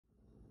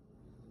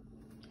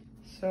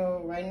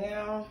So right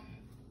now,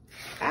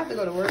 I have to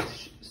go to work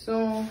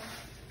soon,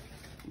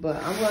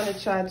 but I'm gonna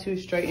try to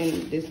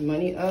straighten this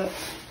money up,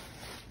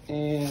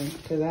 and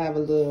because I have a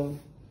little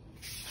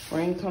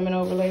friend coming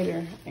over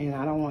later, and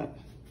I don't want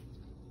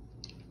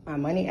my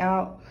money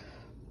out.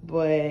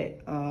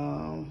 But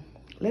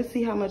let's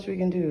see how much we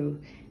can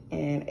do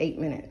in 8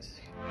 minutes.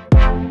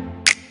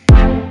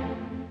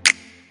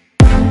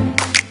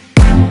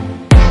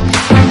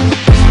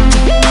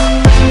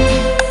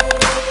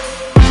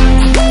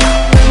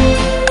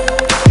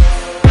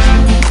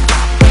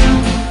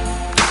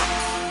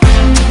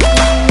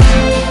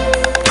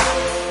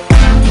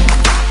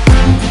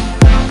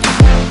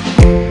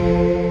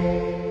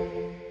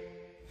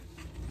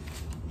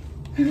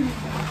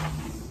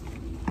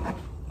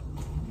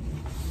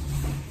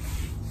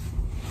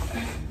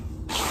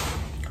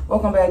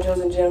 Welcome back, Joes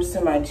and Gems,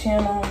 to my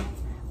channel.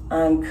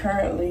 I'm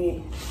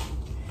currently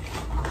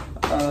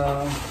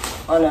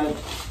on a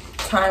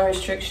time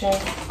restriction.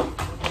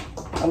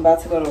 I'm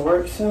about to go to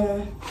work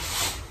soon,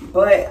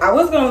 but I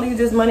was gonna leave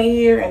this money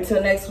here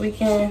until next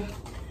weekend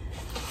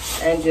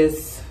and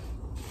just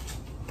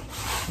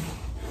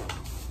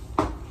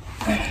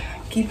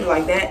keep it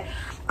like that.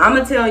 I'm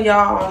gonna tell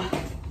y'all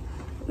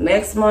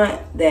next month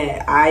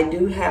that I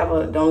do have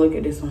a, don't look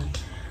at this one,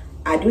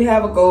 I do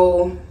have a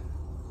goal,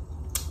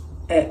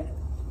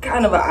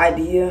 kind of an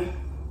idea,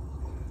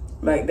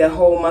 like that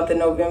whole month of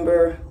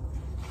November.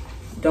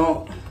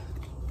 Don't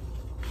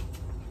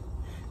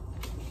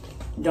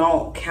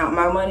count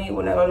my money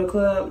when I go to the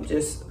club.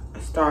 Just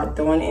start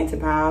throwing it into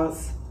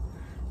piles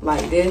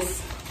like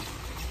this,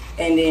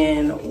 and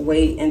then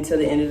wait until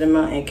the end of the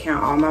month and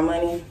count all my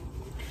money.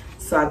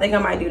 So I think I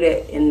might do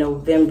that in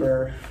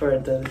November for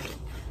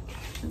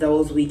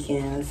those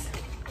weekends.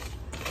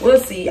 We'll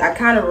see. I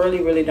kind of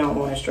really don't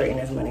want to straighten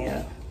this money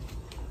up.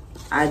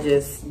 I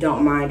just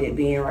don't mind it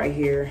being right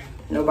here.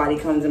 Nobody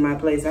comes in my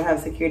place. I have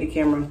a security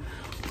camera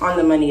on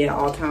the money at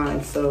all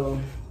times, so,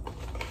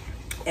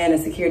 and a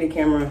security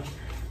camera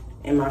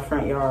in my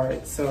front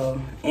yard, so,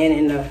 and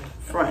in the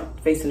front,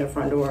 facing the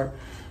front door.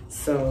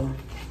 So,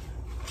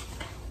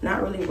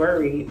 not really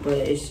worried, but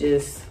it's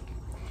just,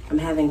 I'm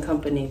having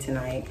company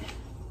tonight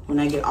when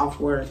I get off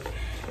work,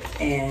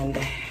 and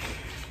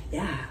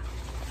yeah.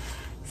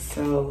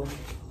 So,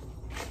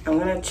 I'm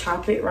gonna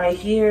chop it right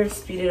here,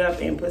 speed it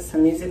up, and put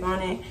some music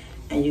on it,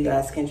 and you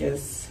guys can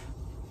just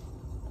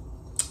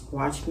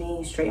watch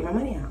me straighten my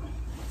money out.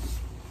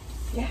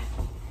 Yeah.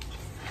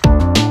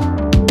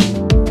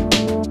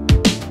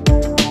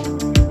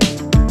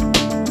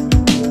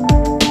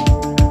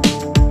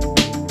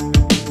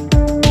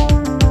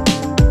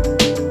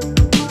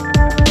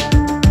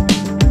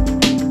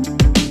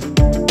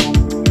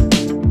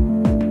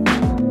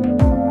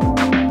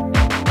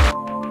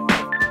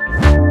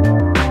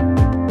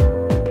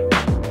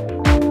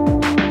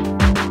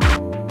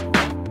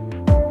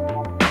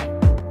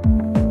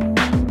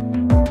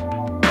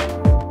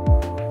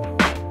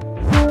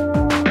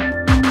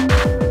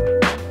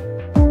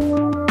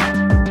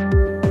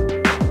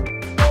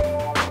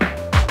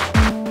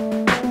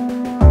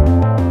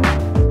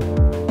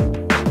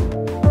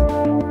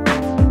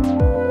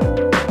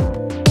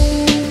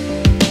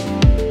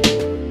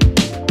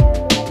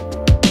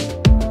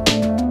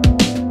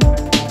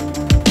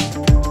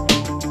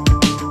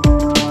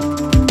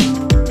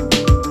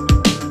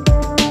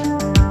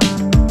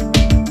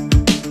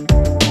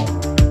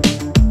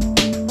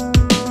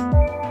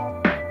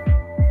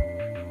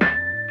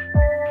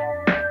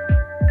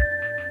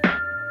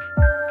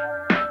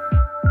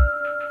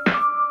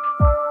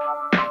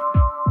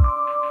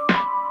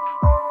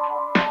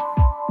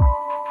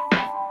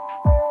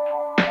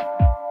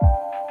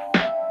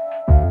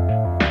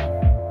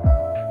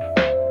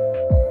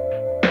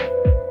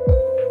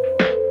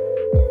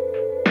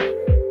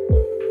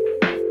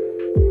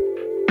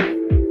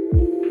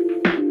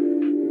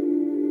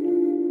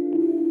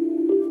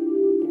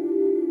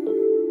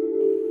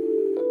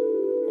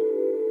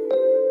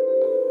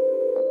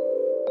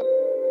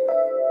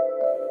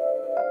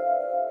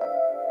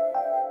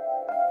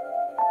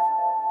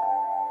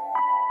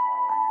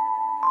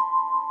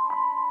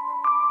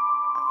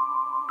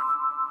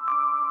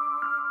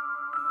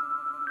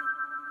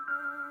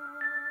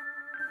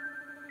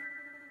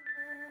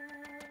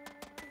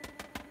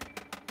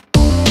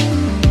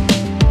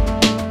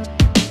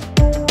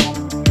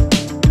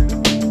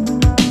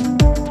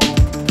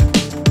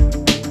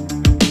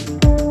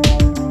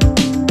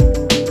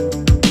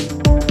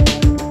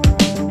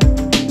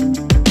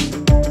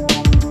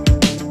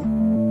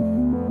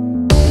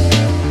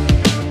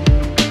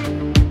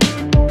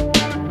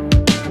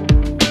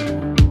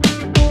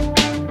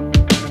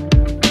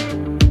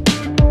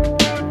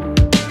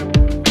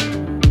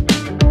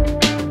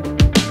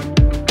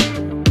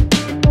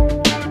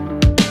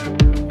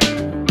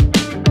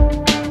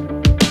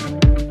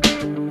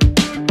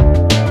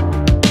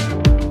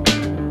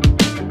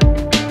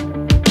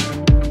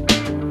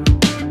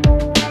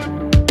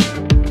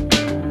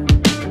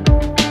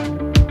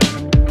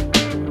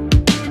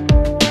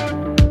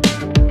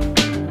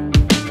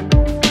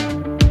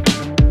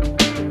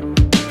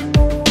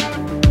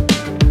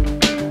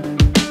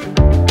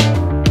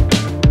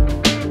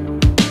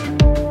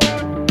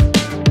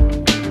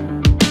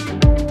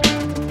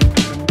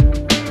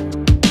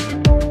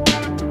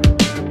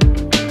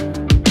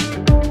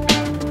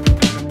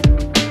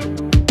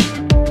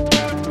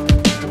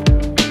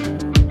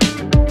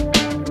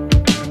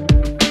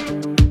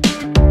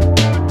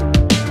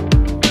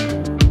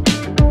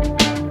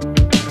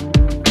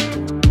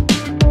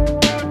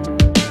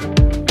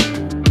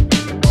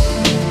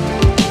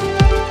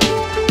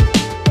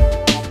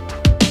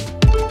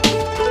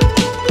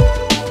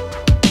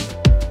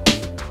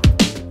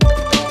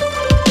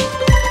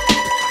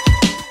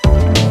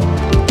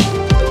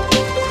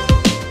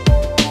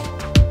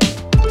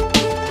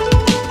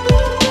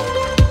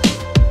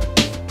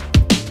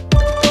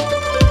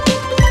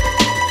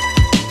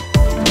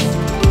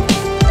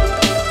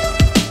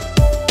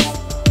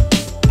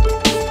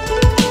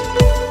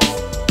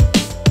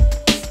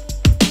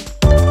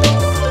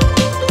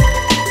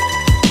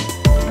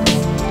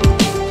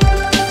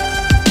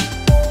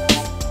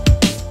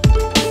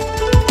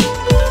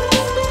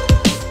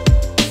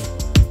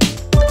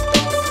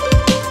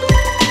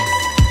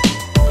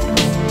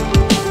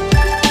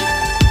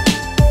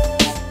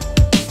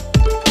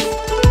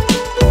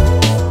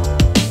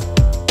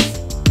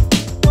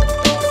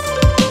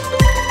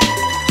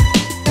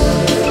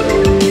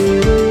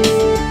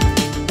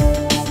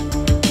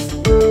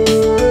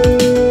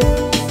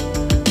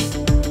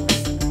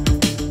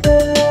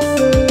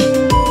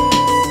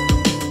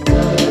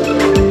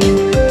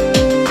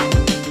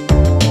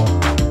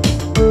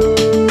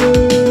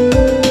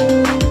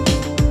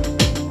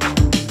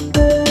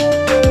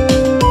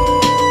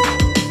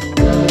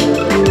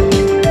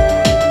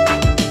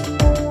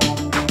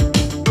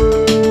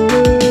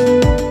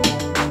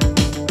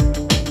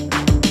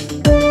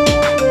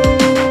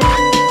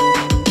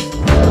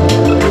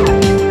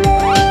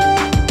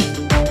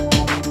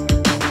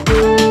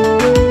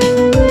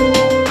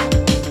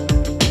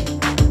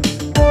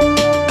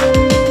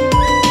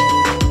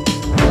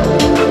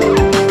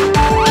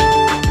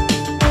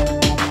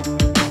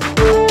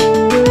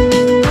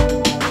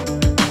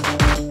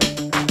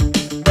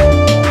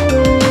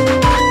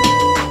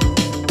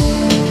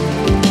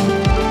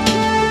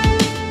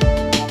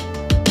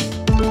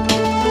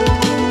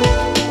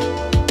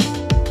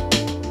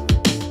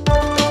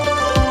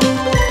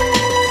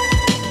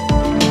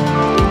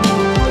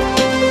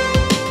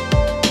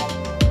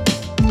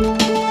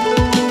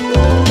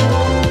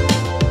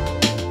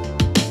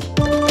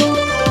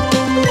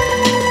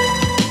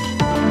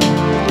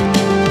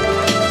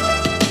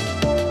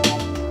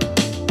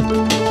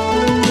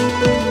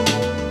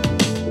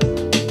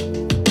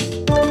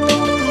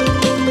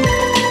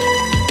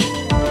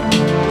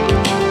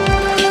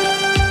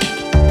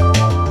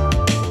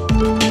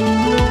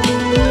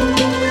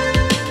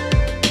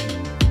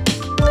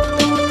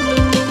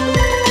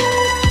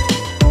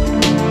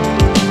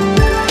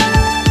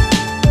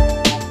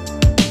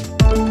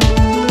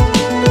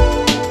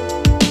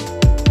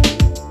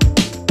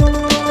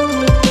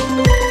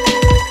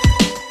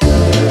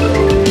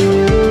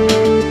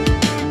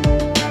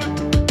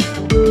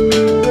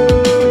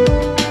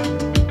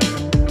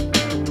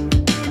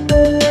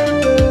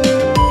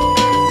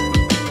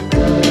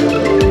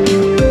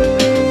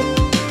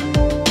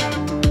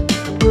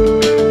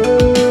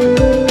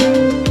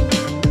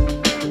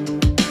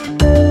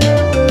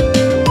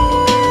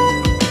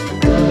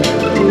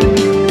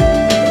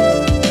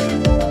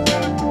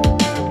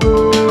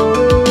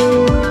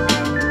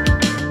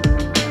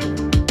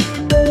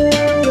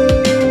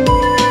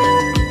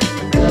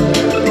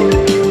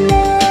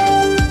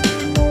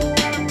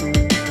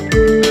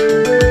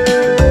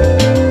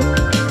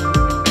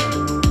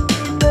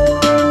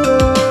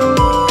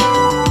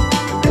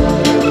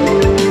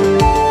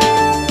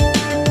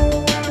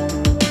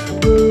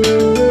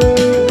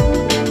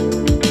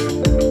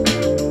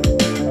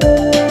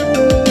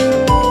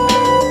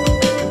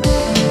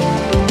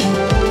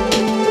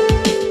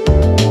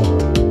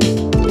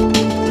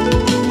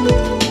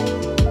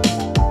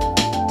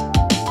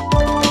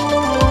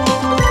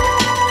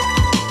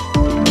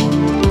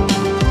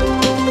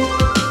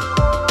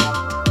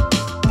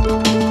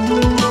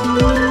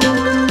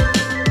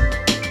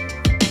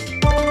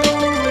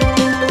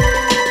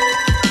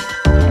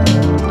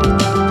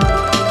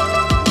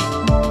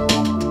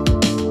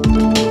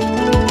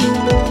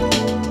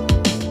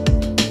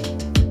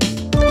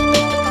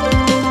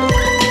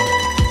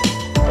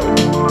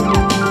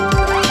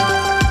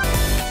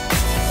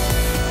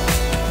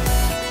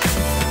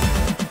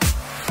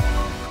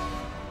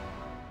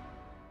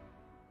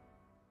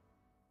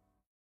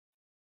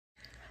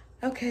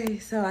 Okay,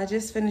 so I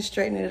just finished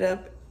straightening it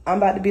up. I'm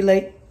about to be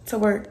late to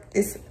work.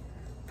 It's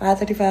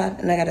 5:35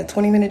 and I got a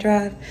 20-minute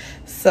drive.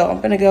 So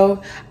I'm gonna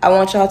go. I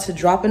want y'all to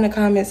drop in the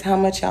comments how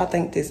much y'all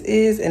think this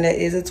is, and there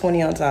is a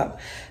 20 on top.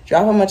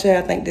 Drop how much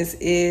y'all think this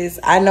is.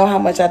 I know how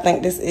much I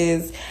think this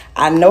is.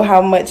 I know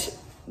how much,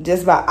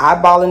 just by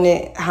eyeballing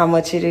it, how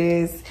much it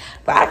is,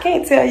 but I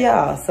can't tell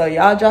y'all. So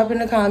y'all drop in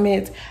the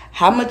comments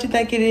how much you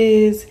think it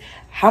is,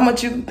 how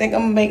much you think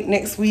I'm gonna make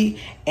next week,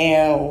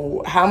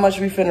 and how much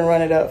we finna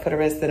run it up for the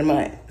rest of the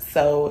month.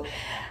 So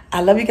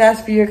I love you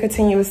guys for your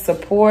continuous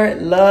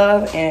support,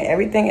 love, and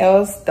everything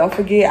else. Don't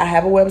forget, I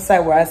have a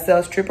website where I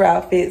sell stripper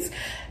outfits,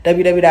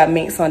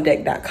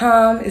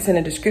 www.minksondeck.com. It's in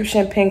the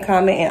description, pin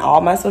comment, and all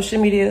my social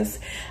medias.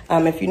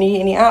 If you need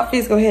any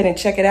outfits, go ahead and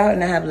check it out.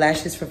 And I have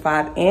lashes for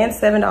 $5 and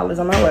 $7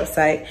 on my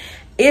website.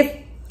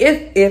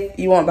 If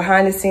you want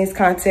behind the scenes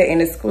content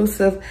and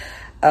exclusive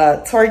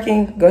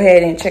twerking, go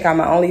ahead and check out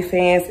my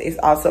OnlyFans. It's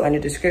also in the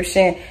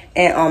description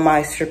and on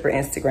my stripper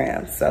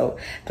Instagram. So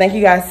thank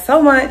you guys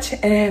so much.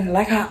 And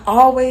like I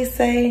always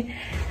say,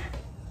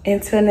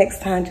 until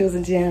next time, Jewels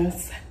and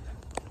Gems,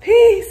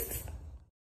 peace.